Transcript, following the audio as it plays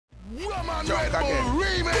Red Bull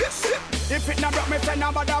remix. If it not broke, me friend,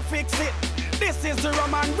 nobody fix it. This is the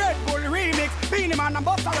Roman Red Bull remix. Beanie Man and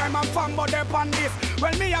Busta Rhyme and Fang, but they're on this.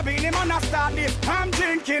 Well, me a Beanie Man, I start this. I'm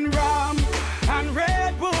drinking rum and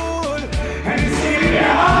Red Bull. And it's in your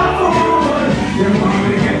heart. You want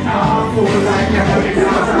me to get awful like every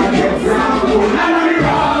time I get awful. And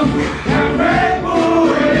rum and Red Bull.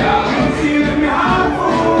 Yeah, it's in your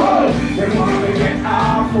heart. You want me to get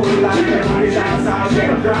awful like every time I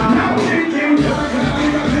get drunk. I'm drinking rum.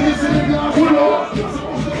 Pull up.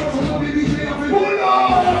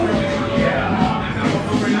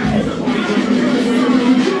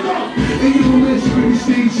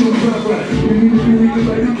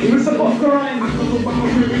 Where's the boss Ryan?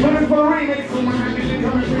 Running for a remix. I'm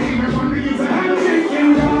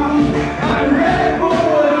drinking rum and Red Bull,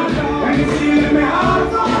 and it's stealing my heart.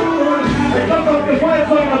 I don't know if the fire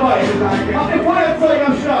side I'm buying. Up the fire side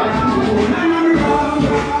I'm shot.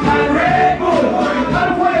 And Red Bull, and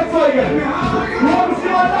the fire side. You want to see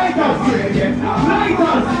my lighters?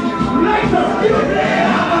 Lighters, give it there.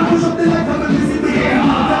 Push up the lighter and listen to the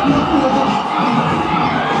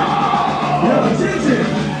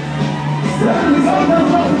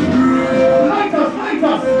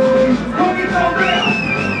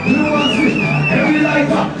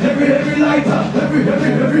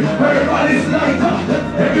everybody's lighter,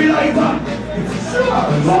 every lighter.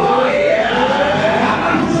 Oh yeah!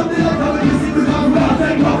 Something like that when you see the gun,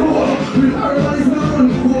 everybody's not.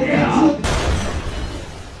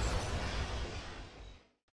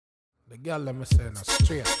 The girl let me say no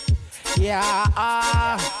straight. Yeah,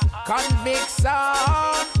 Convict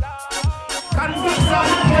sound. Convict sound.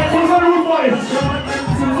 Who's got room boys?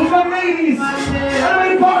 Who's got ladies?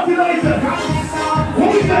 Everybody party later.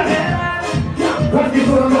 Who's that? What you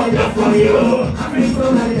gonna know? That's for you. I'm so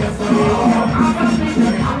ready, that's for you.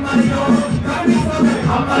 I'm Mario.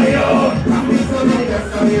 I'm Mario. I'm so ready, that's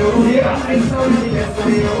for you. Yeah, I'm so ready, that's for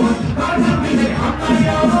you. I'm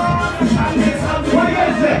Mario. What do you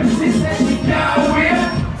guys say? She said she can't win.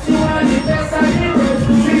 She wanted the best I did.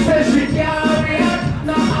 She said she can't win.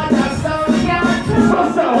 No other sound can't do.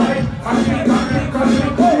 What's up?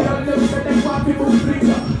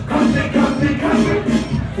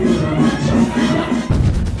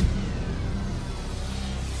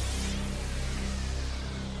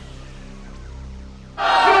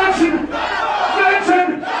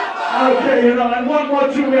 Okay, you know, and one more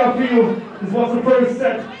tune we have for you. This was the first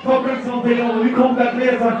set. Talking something over. We come back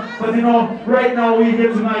later, but you know, right now we're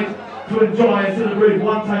here tonight to enjoy and celebrate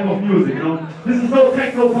one type of music, you know. This is no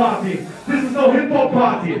techno party. This is no hip hop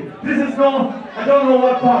party. This is no, I don't know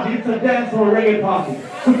what party. It's a dance or a reggae party.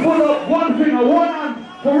 We put up one finger, one hand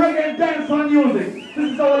for reggae and dance on music.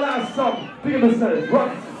 This is our last song. Pick up the set.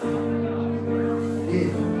 Right.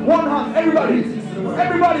 One hand, everybody,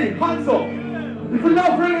 hands up. If you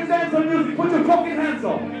don't bring and dance on music, put your fucking hands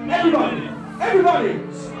up. Everybody.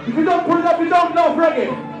 If you don't put it up, you don't know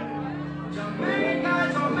reggae.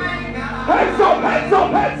 Hands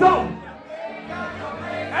up.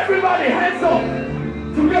 Everybody, hands up.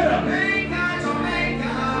 Together.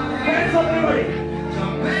 Hands up, everybody.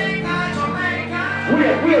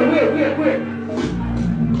 Weird.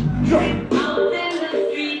 Jump.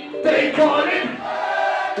 They call it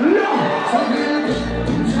low.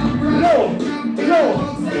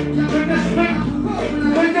 Bring this swing.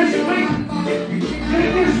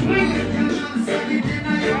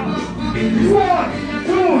 One,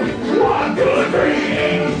 two, three.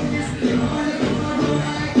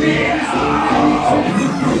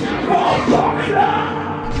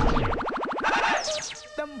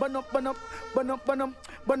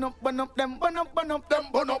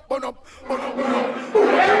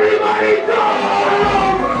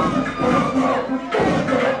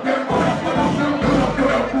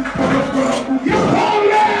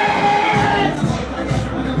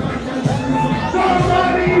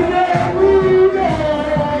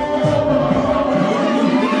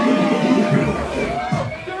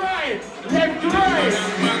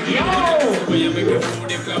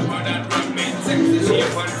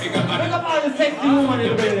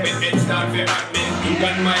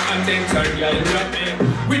 Everybody my attention, girl, drop me.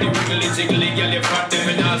 With the jiggly, girl, you fat them.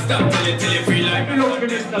 And I'll stop till you feel like me.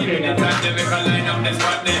 Even the time they make a line up the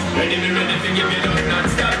spot there. Ready to give you love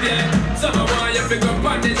non-stop, yeah. So I want you to pick up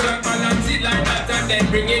on the track, balance it like that, and then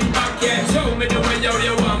bring it back, yeah. Show me the way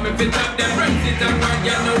you want me to tap them. Press it and rock,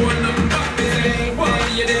 you know one of them back. They say, why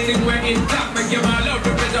you the thing where it's top? Make you all out,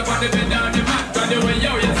 press up on the bed down the mat. Cause the way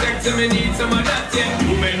you're sexy, me need some of that, yeah.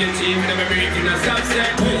 Who made the team, never breaking a stop,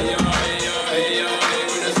 yeah. Hey, yo.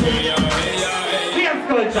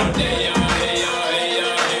 Culture.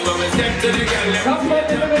 When we step to the girl,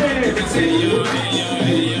 say you